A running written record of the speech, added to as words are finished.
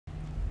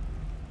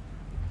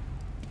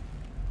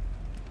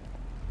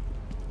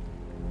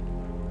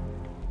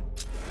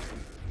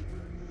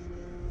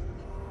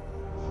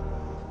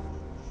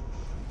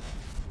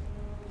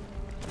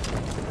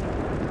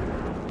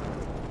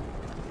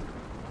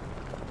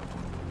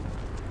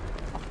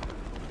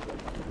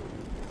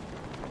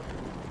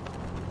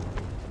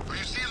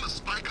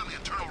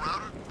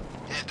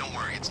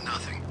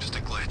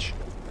village.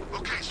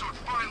 Okay, so it's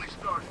finally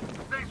started.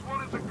 Phase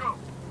 1 is a go.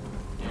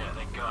 Yeah,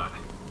 thank God.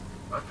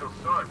 I feel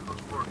sorry for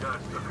those poor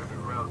guys stuck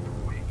underground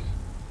for weeks.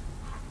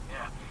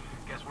 Yeah,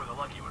 guess we're the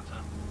lucky ones,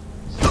 huh?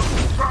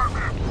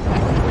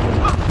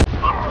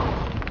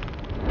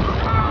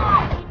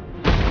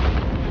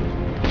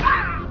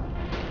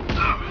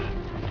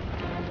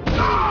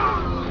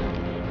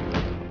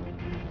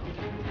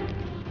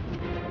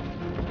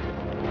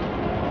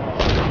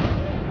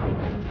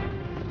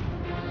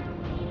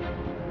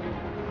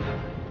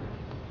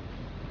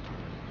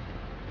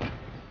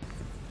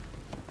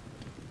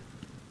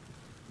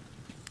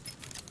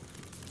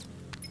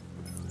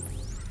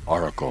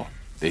 Oracle,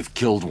 they've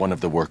killed one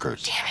of the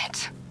workers. Damn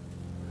it.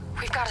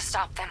 We've got to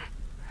stop them.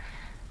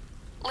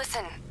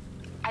 Listen,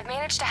 I've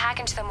managed to hack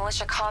into the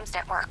militia comms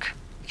network.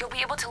 You'll be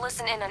able to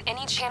listen in on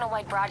any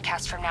channel-wide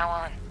broadcast from now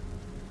on.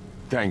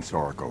 Thanks,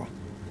 Oracle.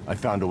 I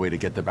found a way to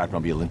get the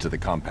Batmobile into the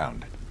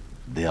compound.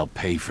 They'll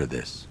pay for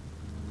this.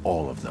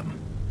 All of them.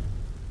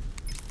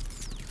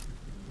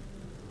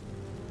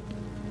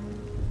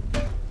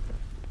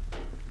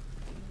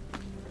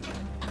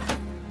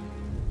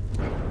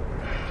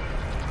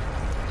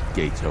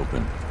 Gates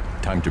open.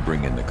 Time to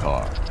bring in the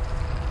car.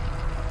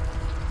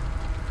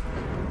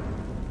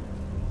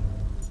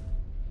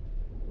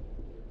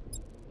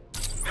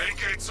 Main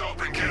gate's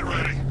open, get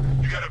ready.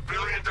 You got $1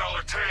 billion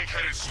tank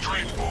headed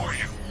straight for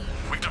you.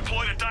 We've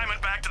deployed a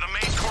Diamondback to the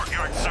main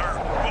courtyard,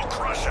 sir. We'll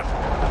crush him.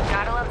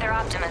 Gotta love their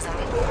optimism.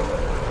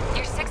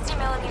 Your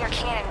 60mm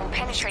cannon will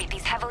penetrate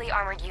these heavily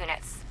armored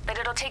units, but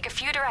it'll take a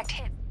few direct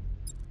hits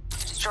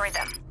to destroy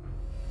them.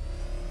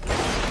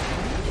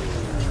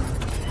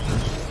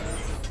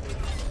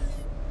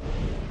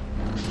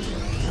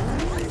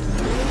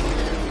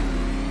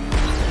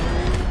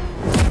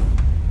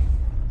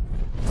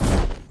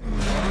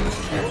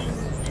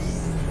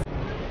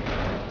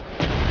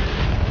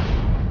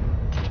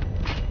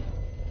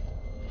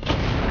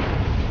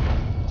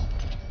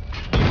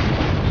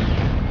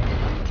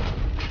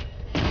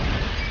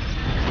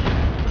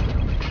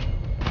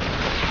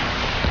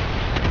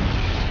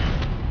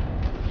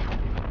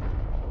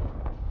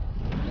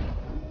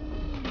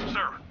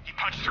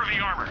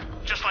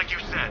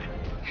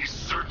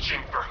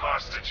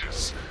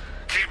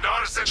 Keep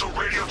non-essential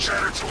radio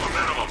chatter to a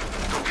minimum.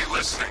 Don't be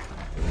listening.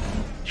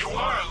 You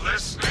are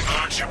listening,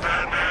 aren't you,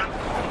 Batman?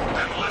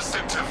 Then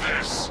listen to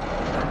this.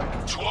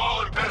 To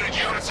all embedded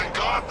units in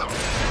Gotham,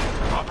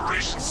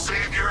 Operation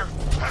Savior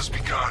has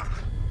begun.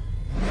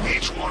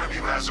 Each one of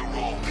you has a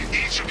role, and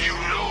each of you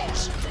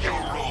knows your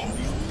role.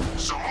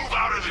 So move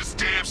out of this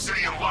damn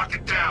city and lock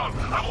it down.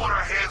 I want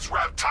our hands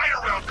wrapped tight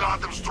around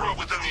Gotham's throat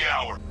within the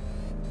hour.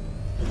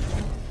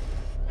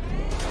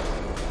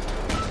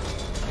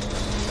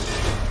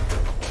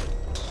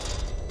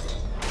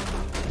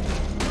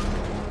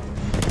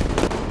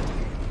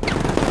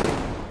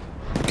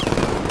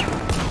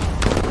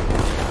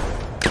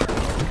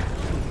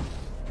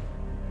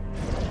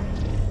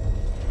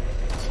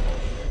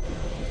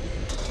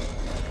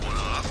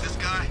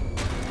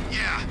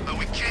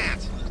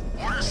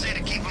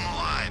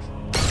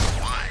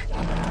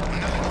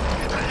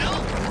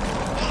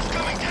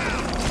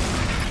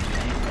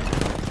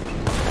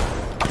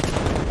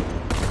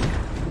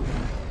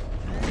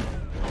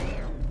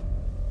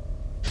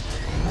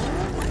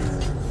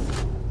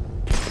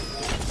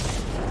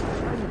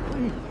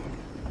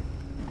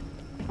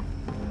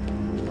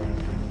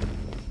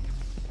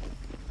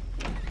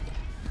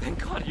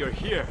 You're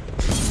here.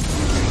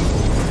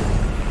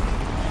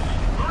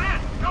 We're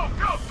in! Go,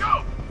 go,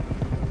 go!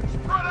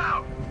 Spread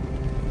out!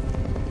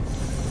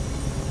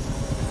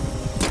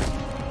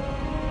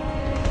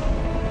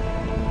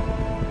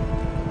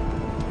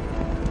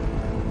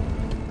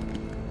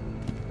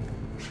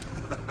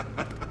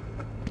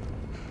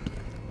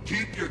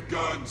 Keep your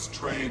guns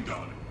trained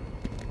on him.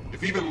 If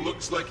he even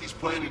looks like he's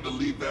planning to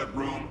leave that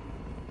room,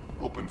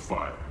 open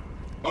fire.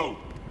 Oh,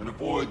 and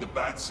avoid the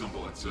bat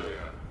symbol. It's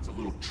a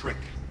little trick.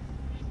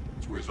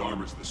 It's where his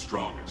armor's the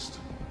strongest.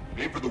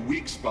 Aim for the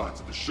weak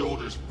spots at the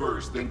shoulders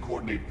first, then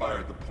coordinate fire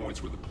at the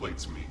points where the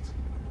plates meet.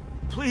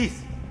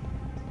 Please.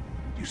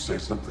 You say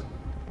something?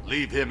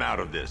 Leave him out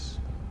of this.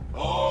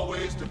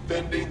 Always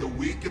defending the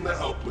weak and the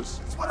helpless.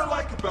 It's what I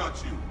like about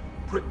you.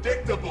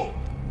 Predictable.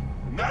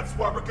 And that's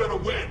why we're gonna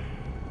win.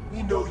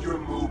 We know your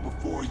move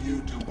before you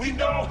do. We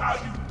know how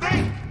you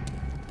think!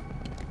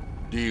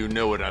 Do you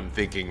know what I'm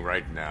thinking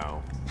right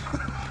now?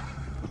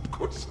 Of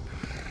course.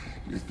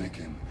 You're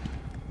thinking,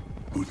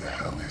 who the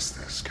hell is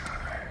this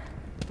guy?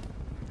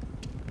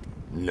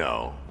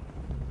 No.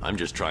 I'm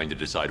just trying to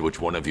decide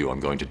which one of you I'm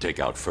going to take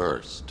out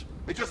first.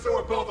 And just so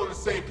we're both on the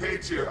same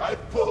page here, I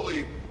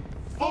fully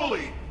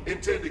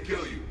intend to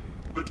kill you.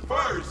 But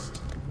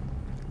first,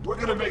 we're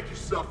gonna make you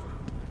suffer.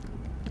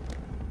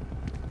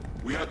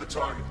 We have the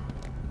target.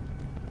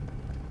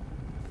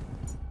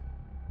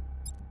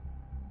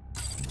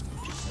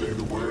 Just say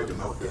the word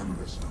and I'll end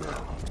this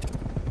now.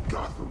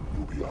 Gotham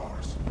will be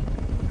ours.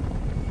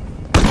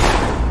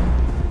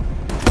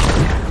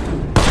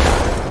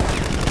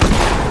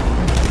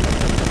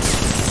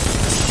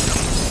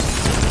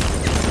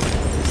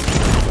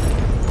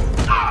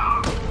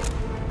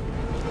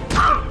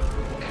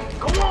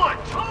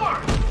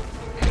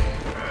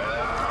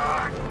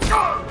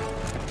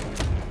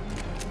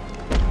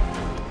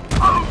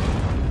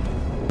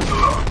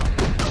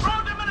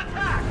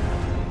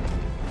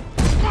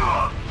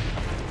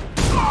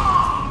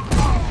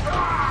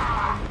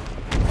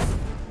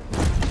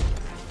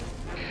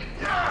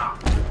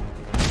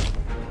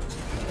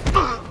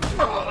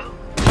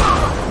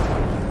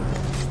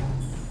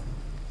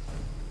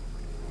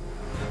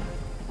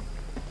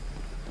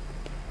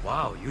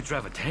 You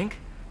drive a tank?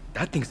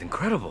 That thing's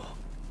incredible.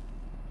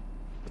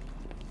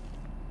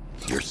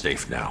 You're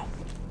safe now.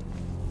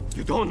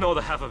 You don't know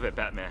the half of it,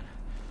 Batman.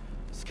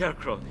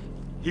 Scarecrow,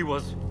 he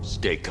was...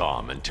 Stay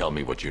calm and tell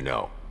me what you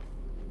know.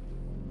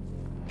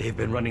 They've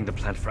been running the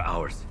plant for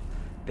hours.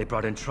 They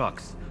brought in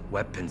trucks,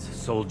 weapons,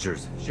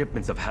 soldiers,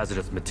 shipments of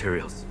hazardous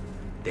materials.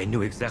 They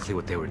knew exactly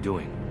what they were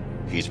doing.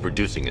 He's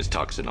producing his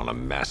toxin on a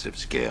massive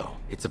scale.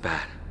 It's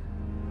bad.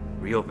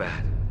 Real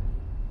bad.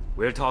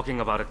 We're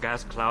talking about a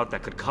gas cloud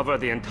that could cover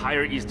the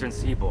entire eastern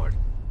seaboard.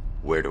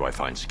 Where do I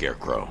find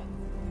Scarecrow?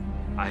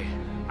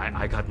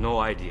 I got no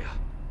idea.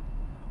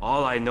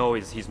 All I know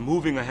is he's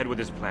moving ahead with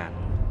his plan.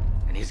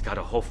 And he's got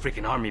a whole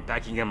freaking army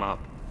backing him up.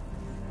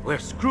 We're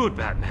screwed,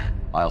 Batman.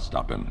 I'll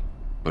stop him.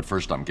 But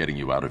first I'm getting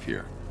you out of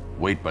here.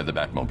 Wait by the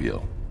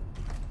Batmobile.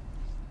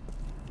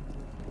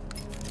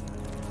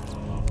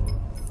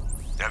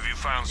 Have you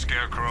found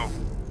Scarecrow?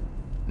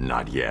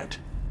 Not yet.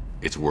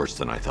 It's worse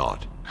than I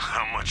thought.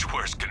 How much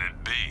worse can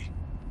it be?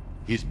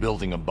 He's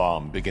building a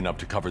bomb big enough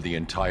to cover the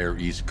entire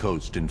East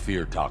Coast in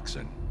fear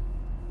toxin.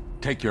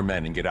 Take your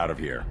men and get out of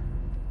here.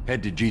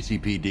 Head to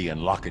GCPD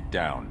and lock it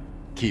down.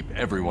 Keep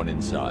everyone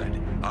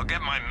inside. I'll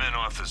get my men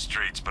off the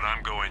streets, but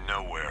I'm going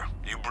nowhere.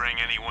 You bring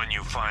anyone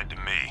you find to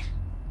me.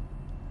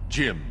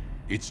 Jim,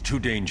 it's too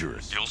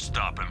dangerous. You'll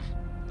stop him.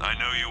 I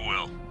know you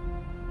will.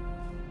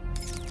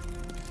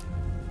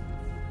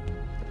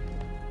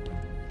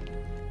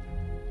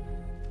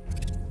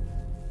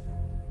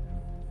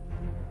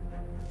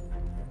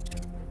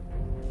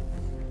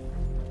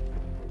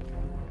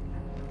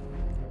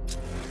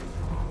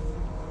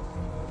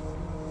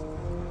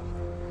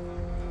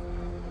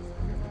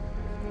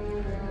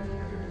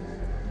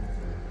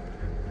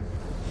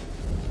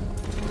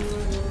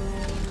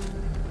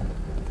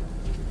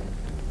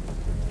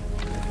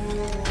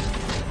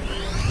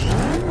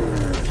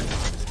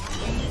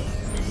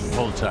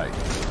 Hold tight.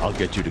 I'll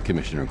get you to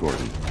Commissioner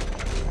Gordon.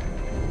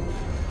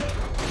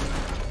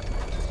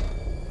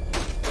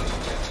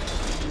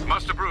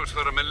 Master Bruce,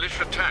 there are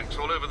militia tanks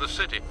all over the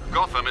city.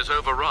 Gotham is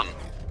overrun.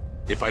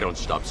 If I don't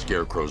stop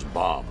Scarecrow's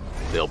bomb,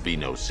 there'll be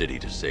no city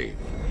to save.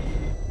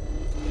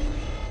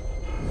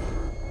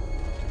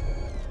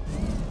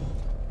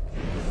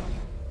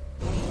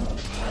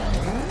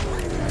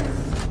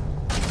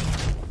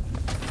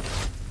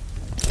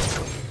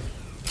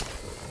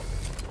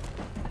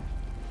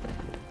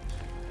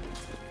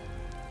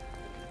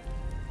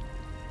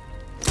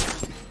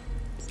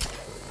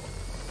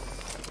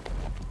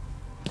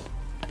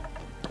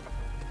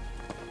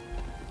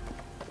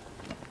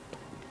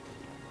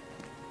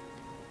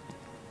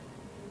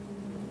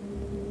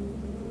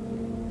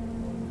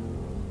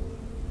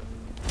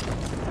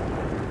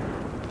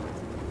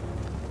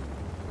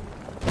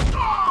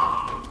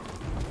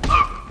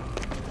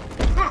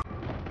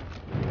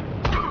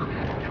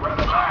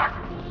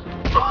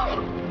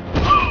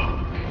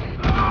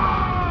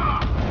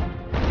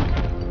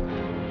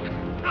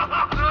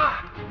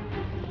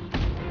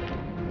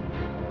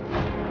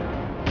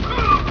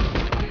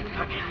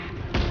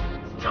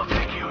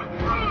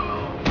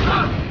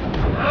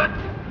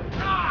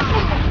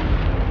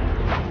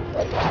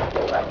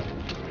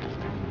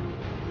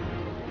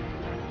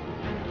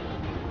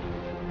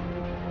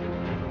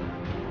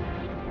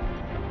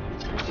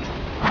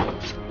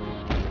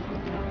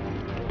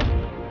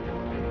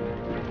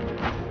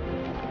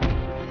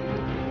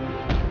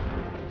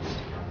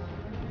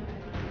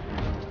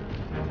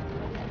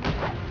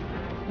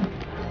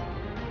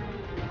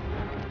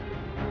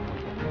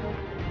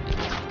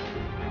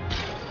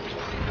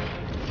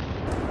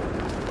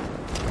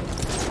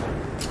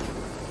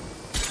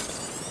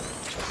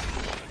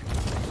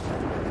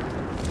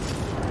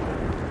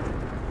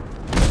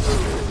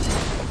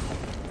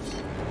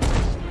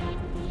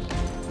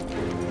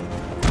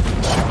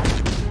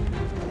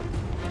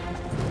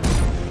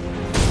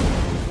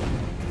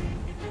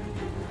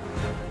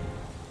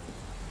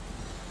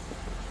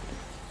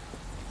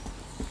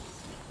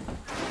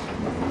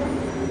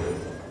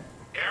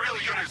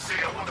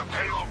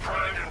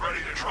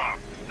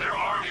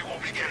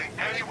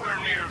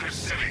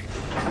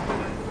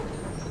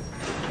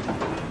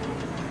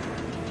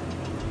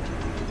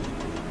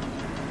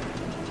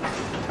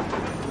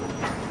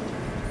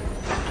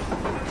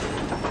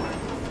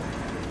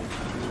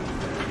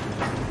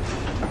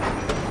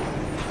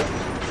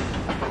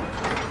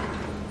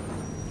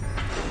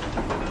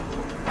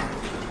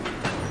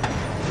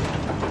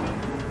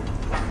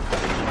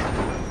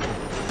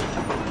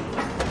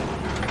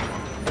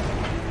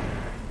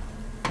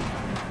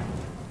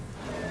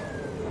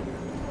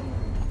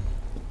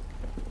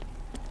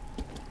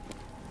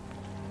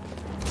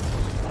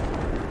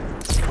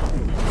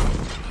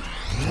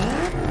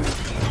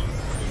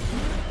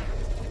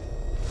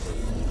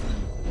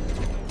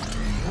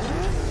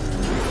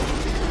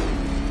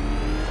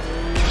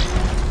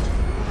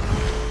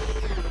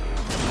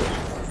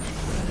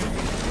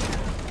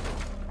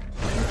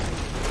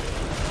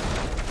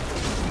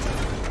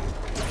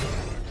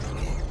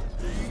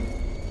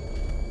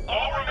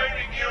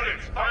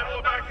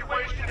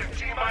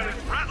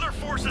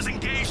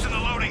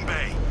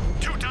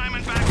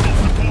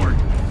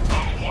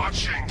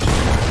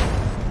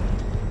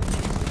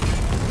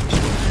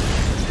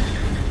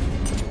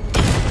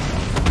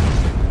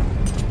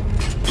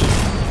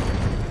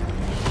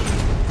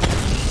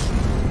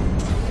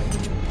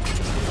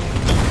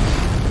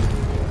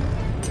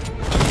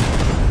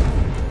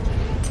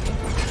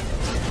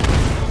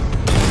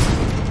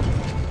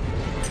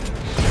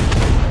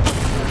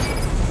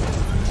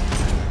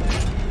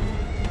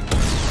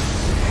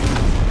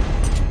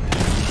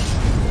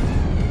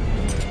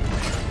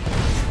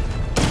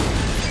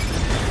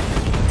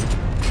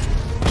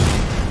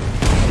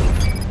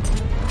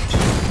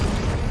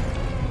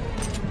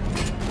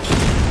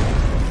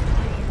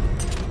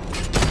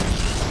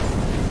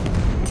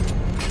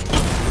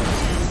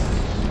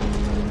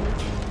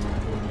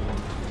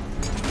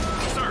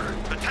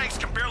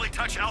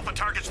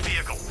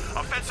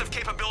 defensive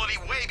capability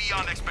way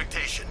beyond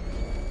expectation.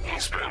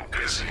 He's been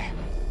busy. He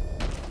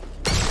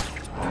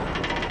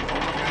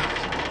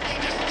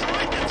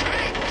destroyed the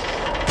tank!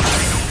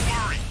 Don't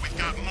worry, we've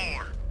got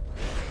more.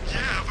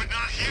 Yeah, but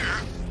not here.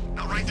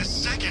 Not right this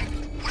second.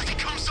 What if he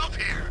comes up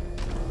here?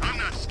 I'm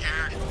not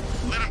scared.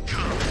 Let him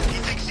come. He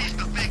thinks he's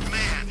the big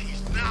man.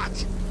 He's not.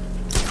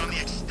 He's on the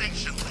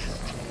extinction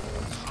list.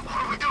 What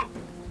do we do?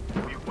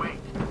 We wait.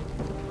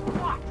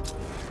 What?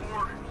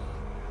 Orders.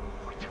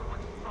 We're too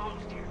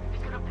exposed here.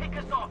 He's gonna pick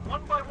us off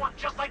one by one,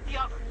 just like the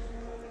others.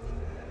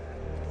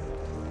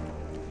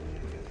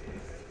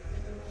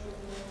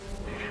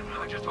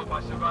 Damn, I just hope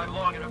I survive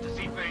long enough to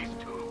see phase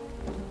 2.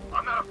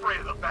 I'm not afraid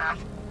of the bat.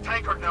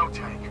 Tank or no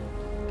tank.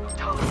 Don't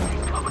tell him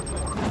he's coming for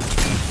him.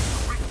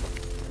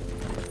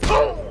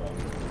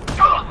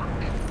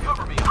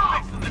 Cover me,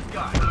 I'm fixing this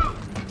guy.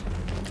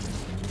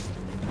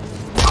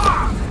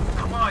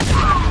 Come on, you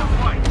have to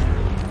fight.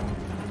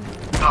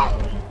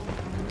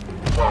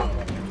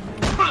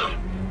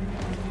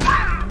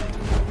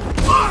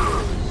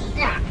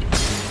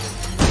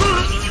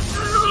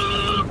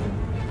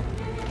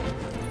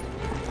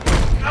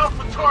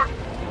 Alpha target.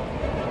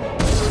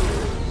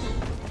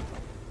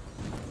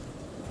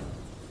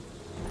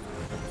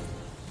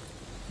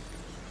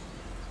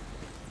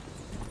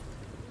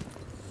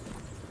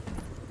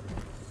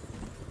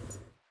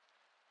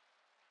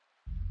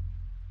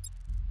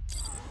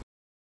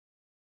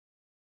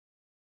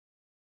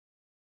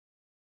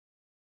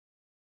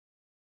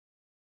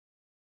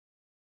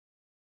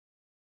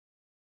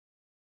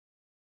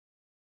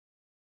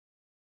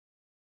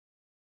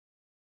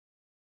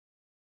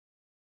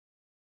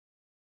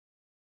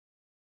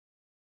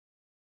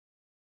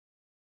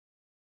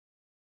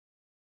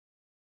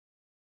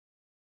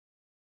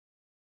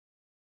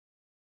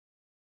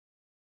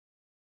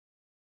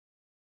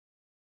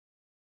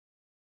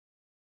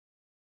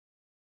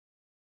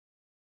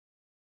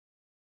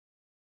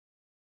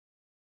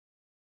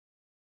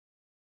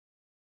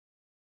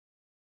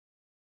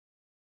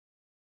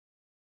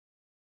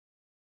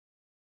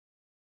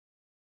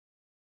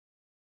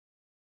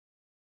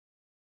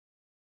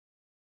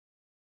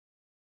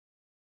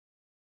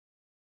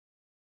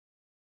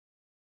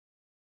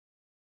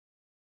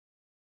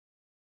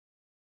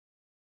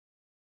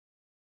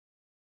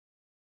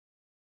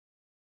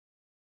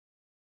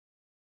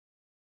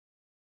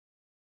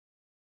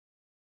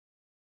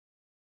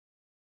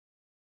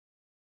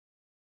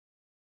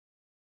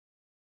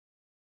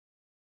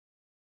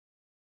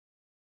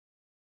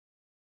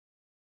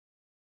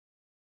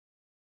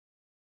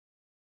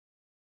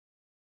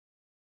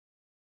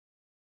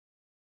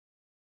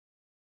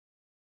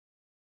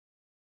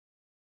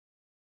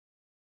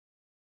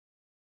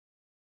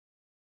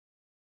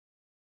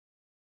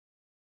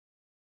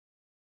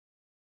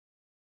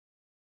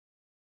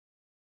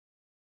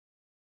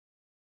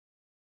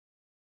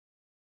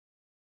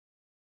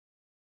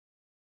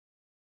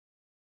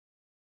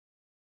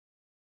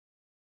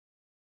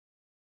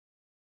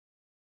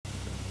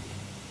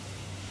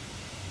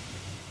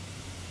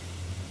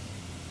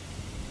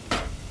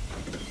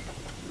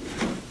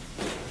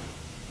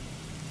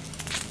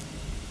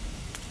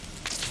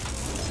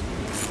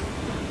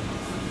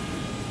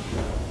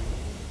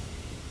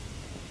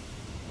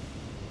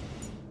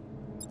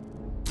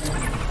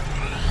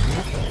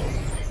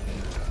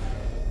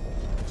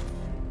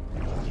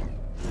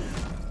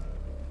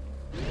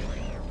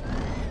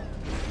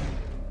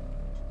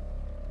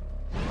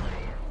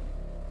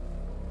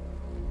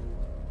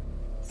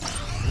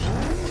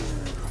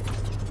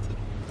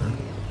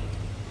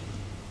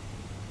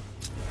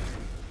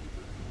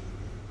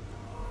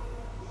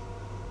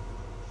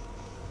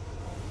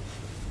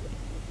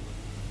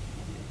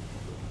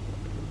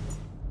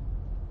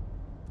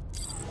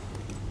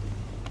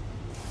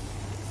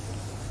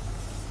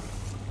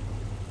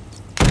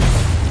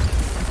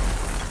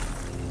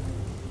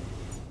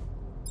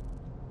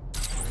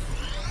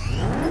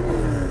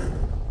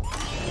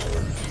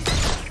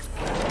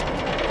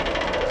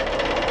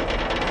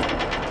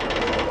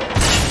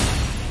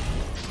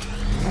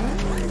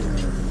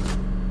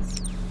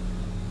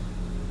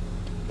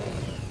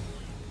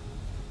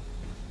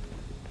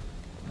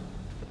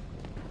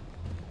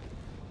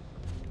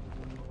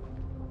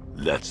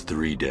 That's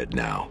 3 dead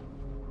now.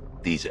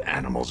 These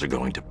animals are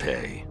going to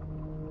pay.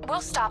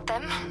 We'll stop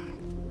them.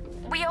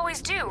 We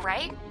always do,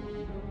 right?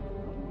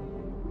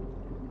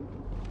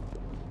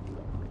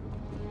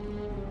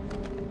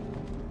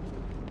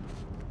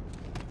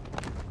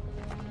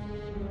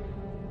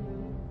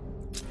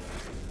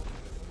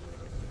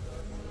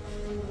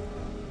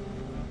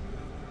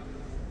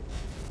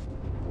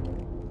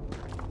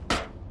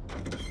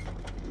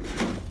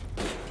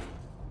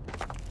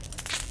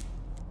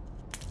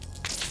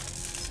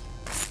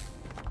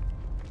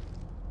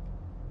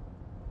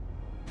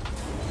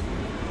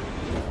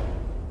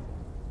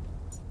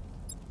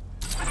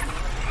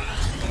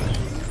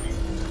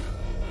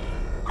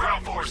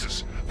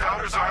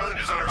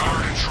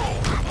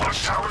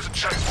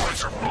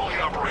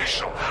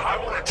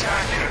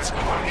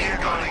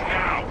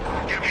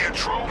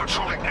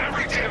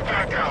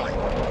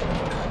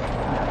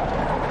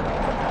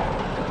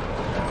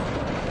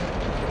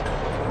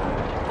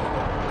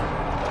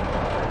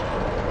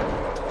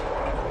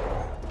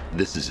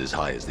 This is as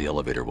high as the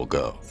elevator will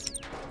go.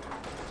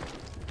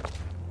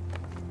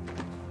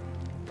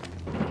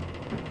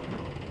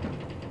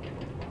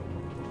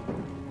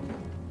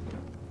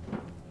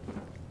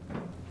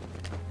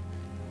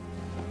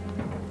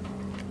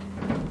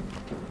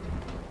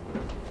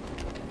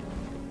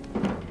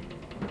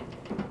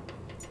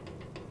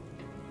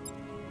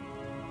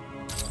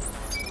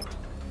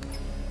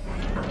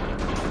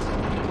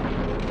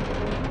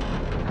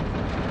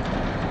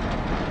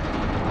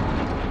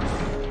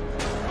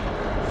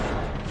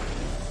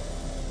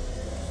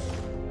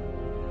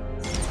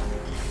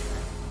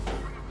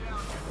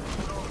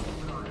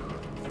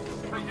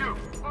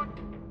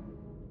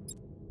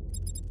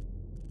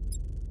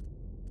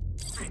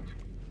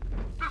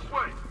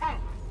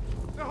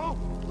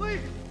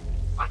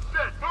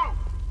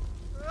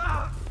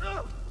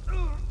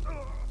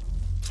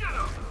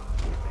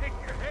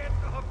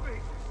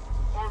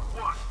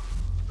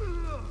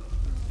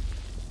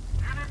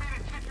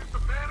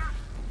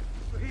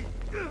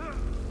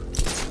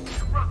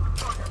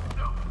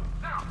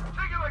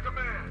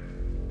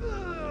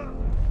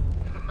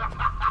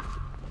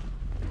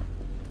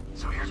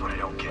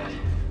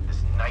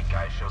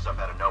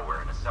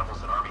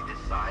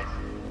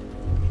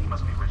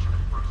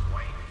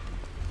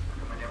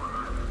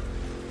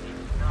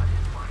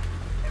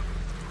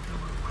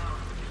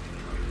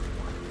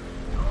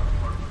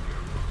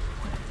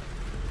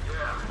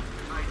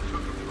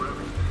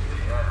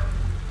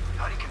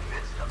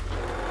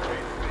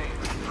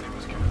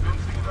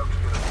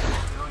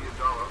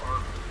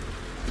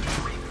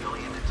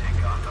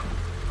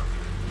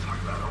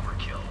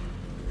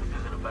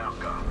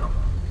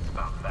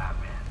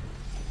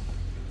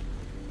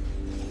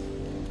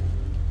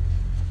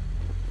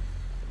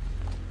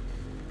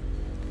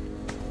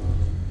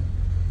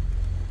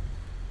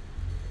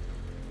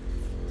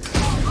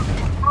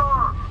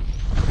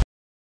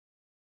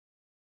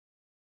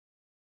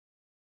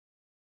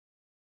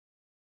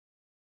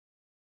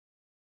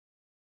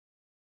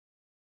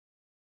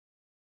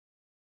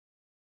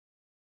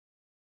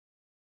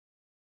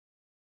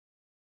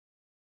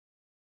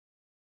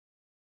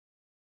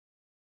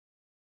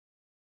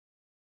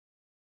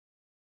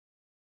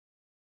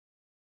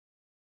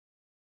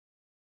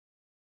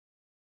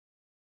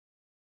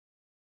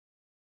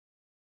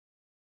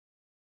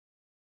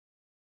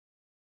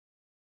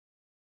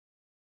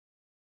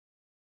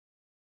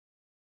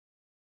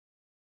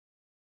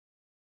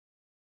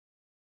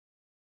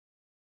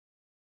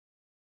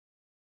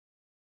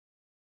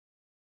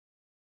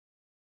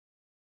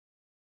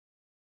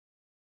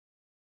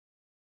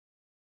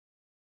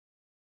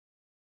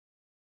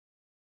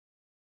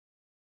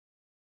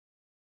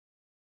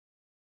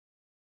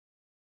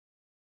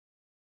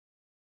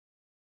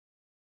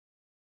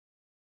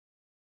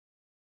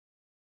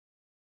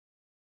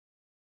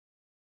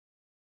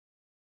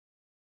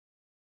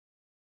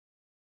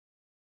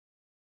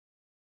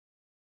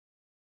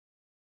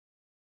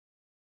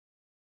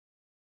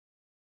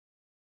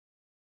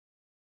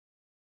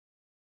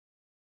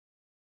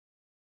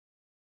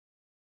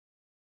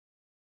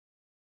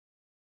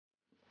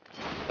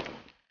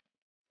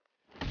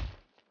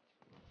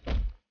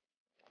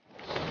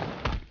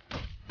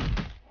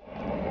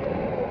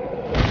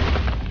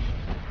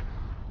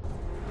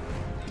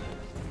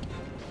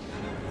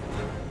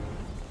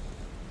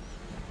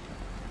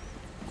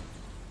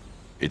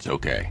 It's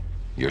okay.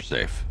 You're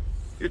safe.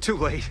 You're too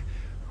late.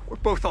 We're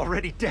both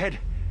already dead.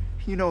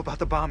 You know about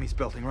the bomb he's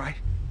building, right?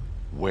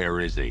 Where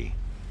is he?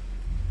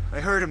 I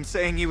heard him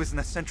saying he was in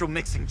the central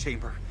mixing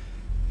chamber.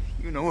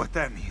 You know what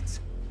that means.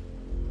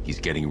 He's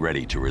getting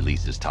ready to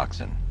release his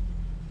toxin.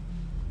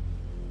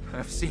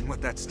 I've seen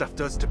what that stuff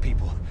does to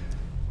people.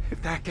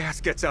 If that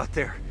gas gets out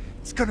there,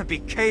 it's gonna be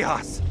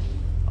chaos.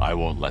 I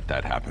won't let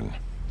that happen.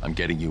 I'm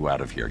getting you out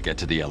of here. Get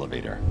to the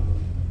elevator.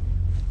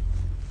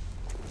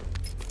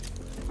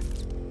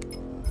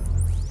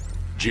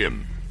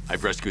 Jim,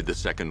 I've rescued the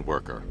second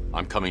worker.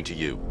 I'm coming to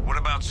you. What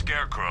about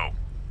Scarecrow?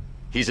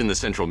 He's in the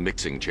central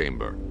mixing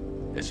chamber.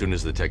 As soon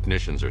as the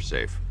technicians are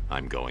safe,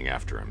 I'm going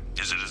after him.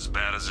 Is it as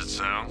bad as it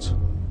sounds?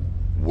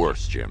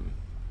 Worse, Jim.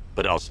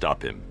 But I'll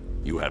stop him.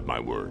 You have my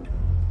word.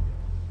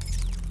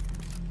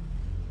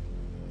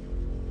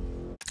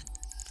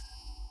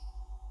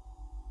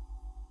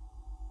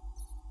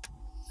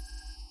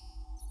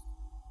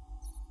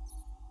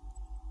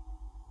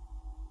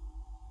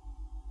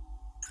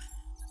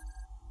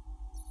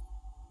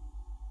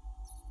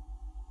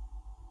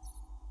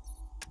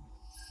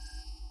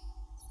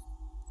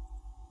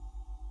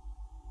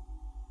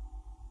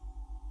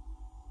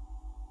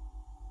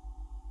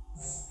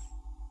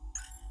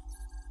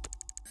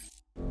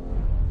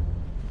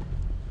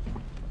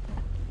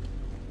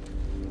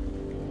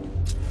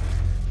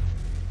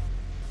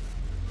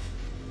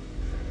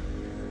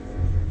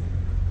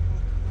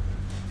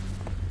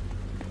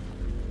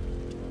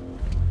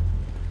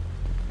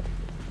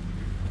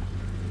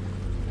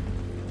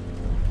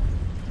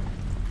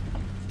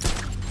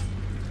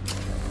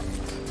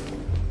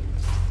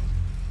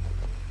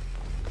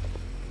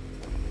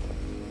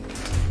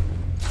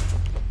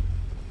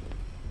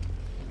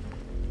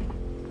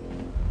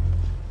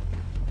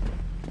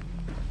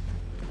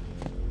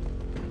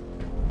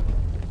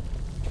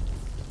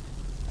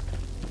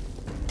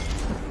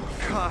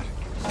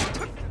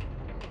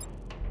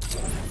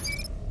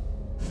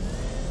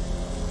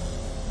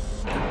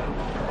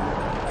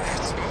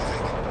 It's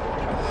moving.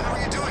 How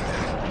are you doing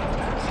that?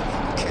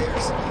 Who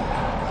cares?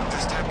 I'm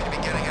just happy to be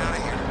getting out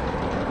of here.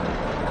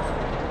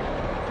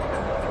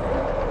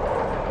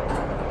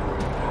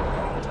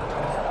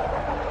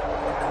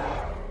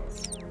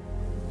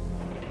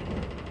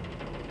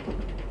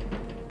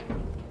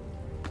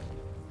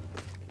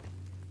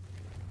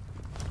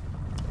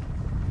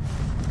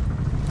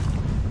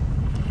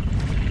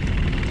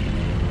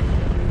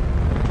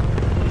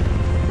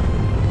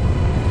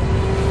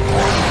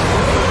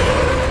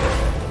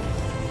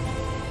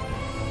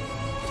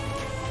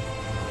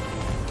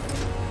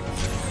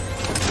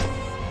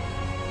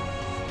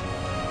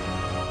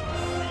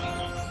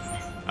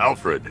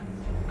 Alfred.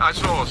 I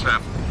saw,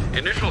 Sam.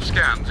 Initial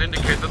scans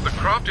indicate that the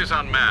craft is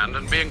unmanned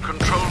and being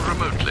controlled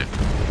remotely.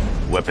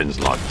 Weapons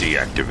lock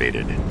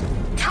deactivated.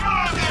 Come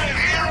on then,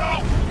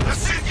 hero! Let's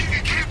see if you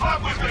can keep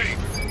up with me!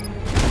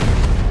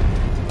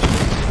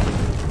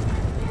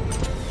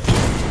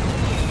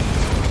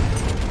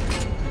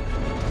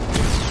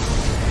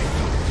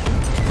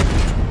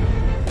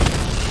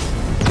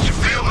 You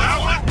feel that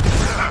one?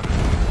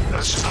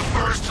 That's just the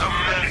first of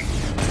many.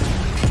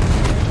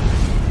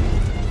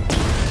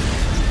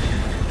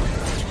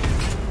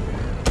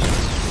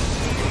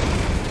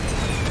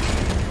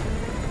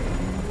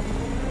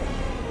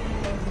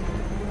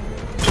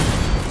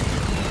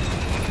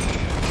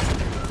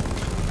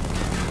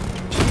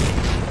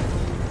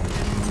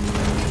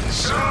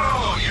 So,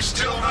 you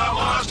still not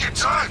lost your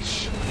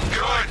touch?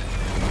 Good.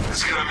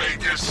 It's gonna make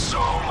this so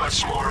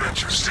much more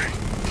interesting.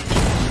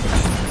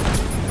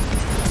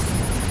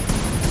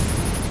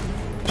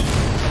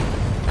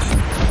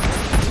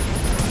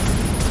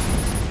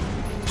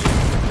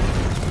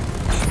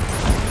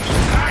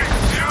 Nice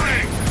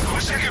shooting! I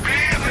wish I could be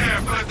in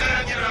there, but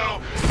then,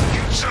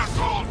 you just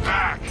hold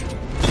back.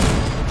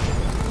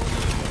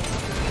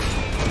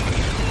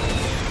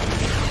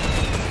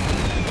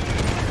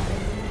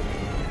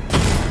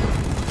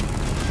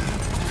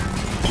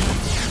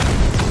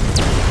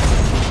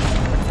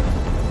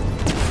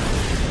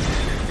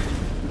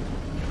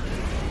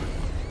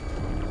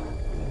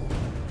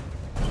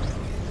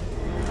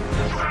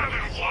 You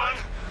haven't won.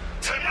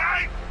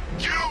 Tonight,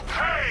 you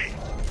pay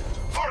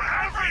for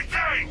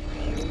everything!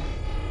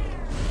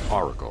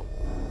 Oracle.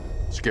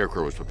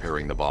 Scarecrow is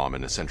preparing the bomb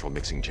in the central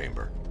mixing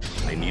chamber.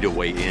 I need a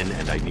way in,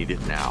 and I need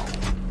it now.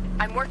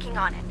 I'm working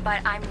on it,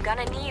 but I'm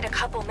gonna need a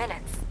couple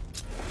minutes.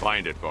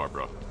 Find it,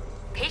 Barbara.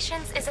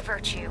 Patience is a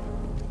virtue.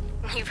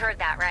 You've heard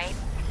that, right?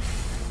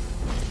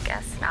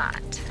 Guess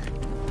not.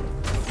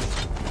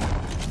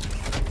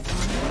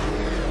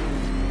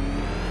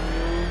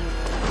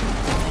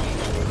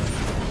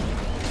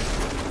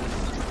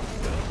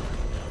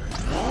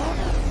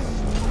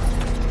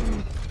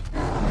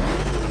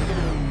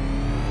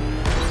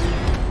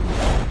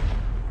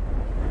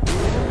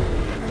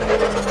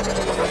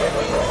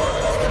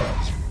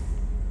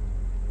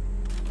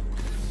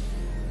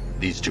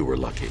 These two were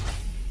lucky.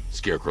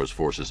 Scarecrow's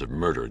forces have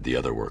murdered the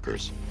other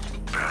workers.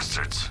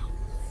 Bastards.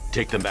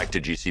 Take them back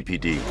to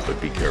GCPD, but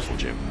be careful,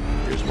 Jim.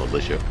 There's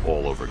militia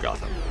all over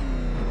Gotham.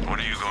 What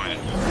are you going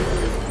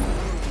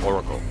to...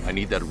 Oracle, I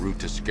need that route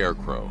to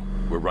Scarecrow.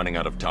 We're running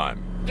out of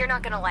time. You're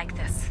not gonna like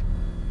this.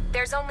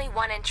 There's only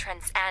one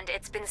entrance, and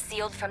it's been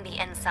sealed from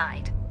the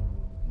inside.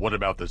 What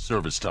about the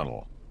service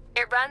tunnel?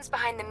 It runs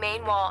behind the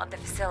main wall of the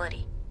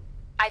facility.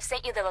 I've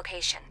sent you the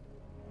location.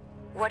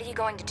 What are you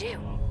going to do?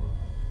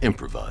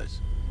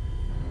 Improvise.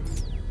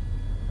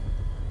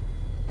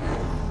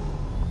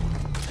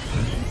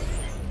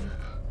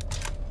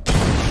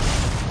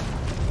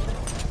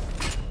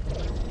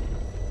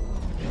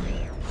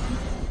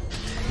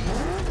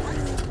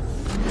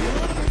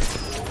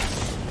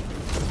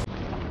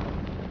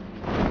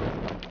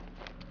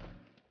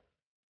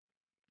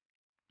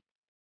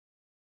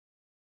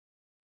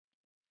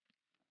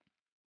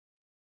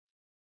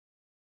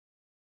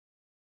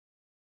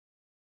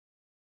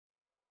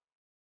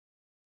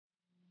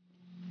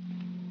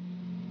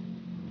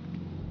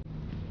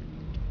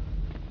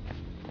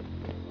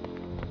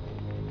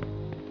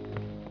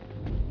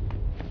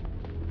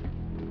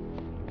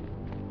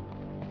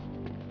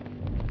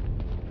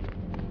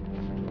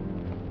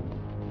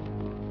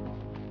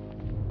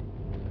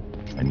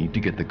 I need to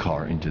get the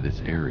car into this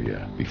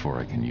area before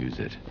I can use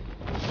it.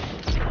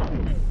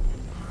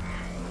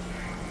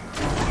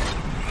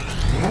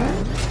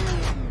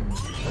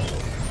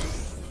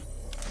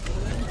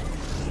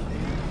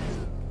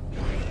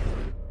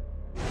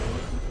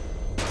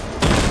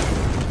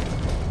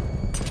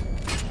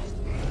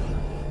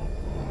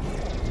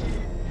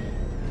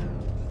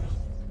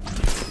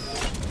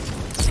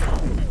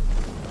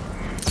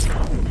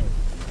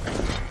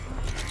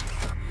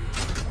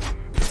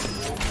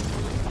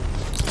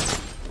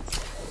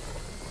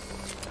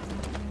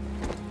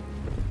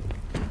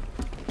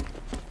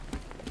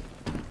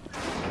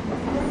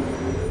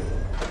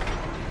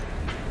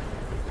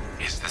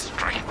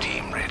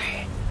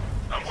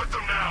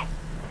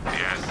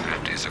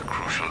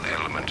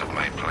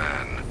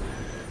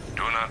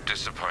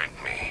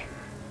 find me.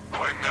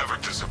 I never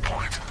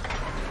disappoint.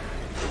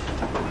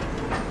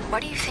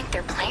 What do you think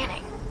they're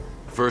planning?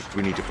 First,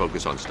 we need to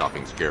focus on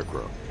stopping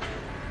Scarecrow.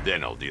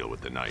 Then I'll deal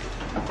with the Knight.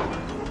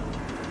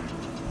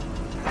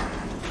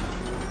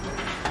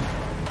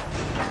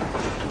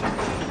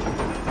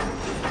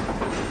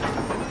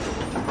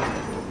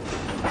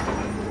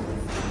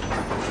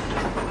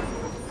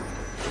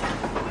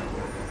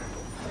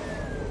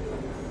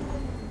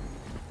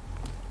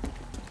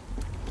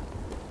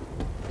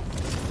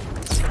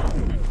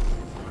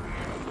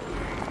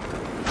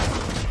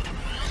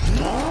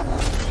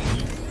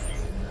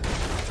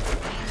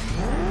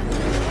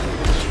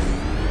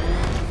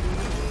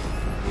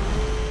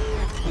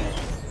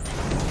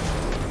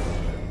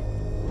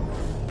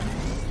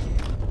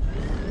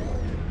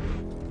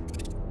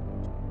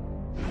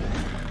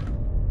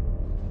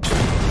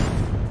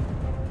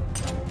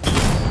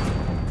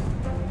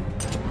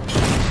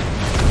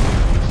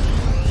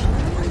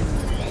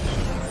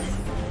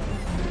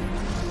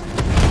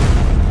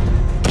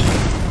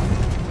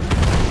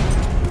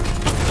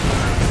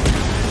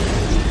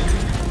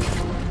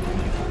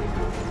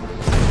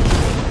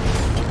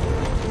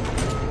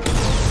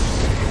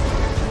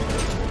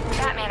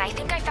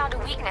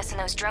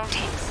 Those drone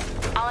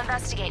tanks. I'll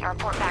investigate and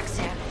report back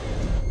soon.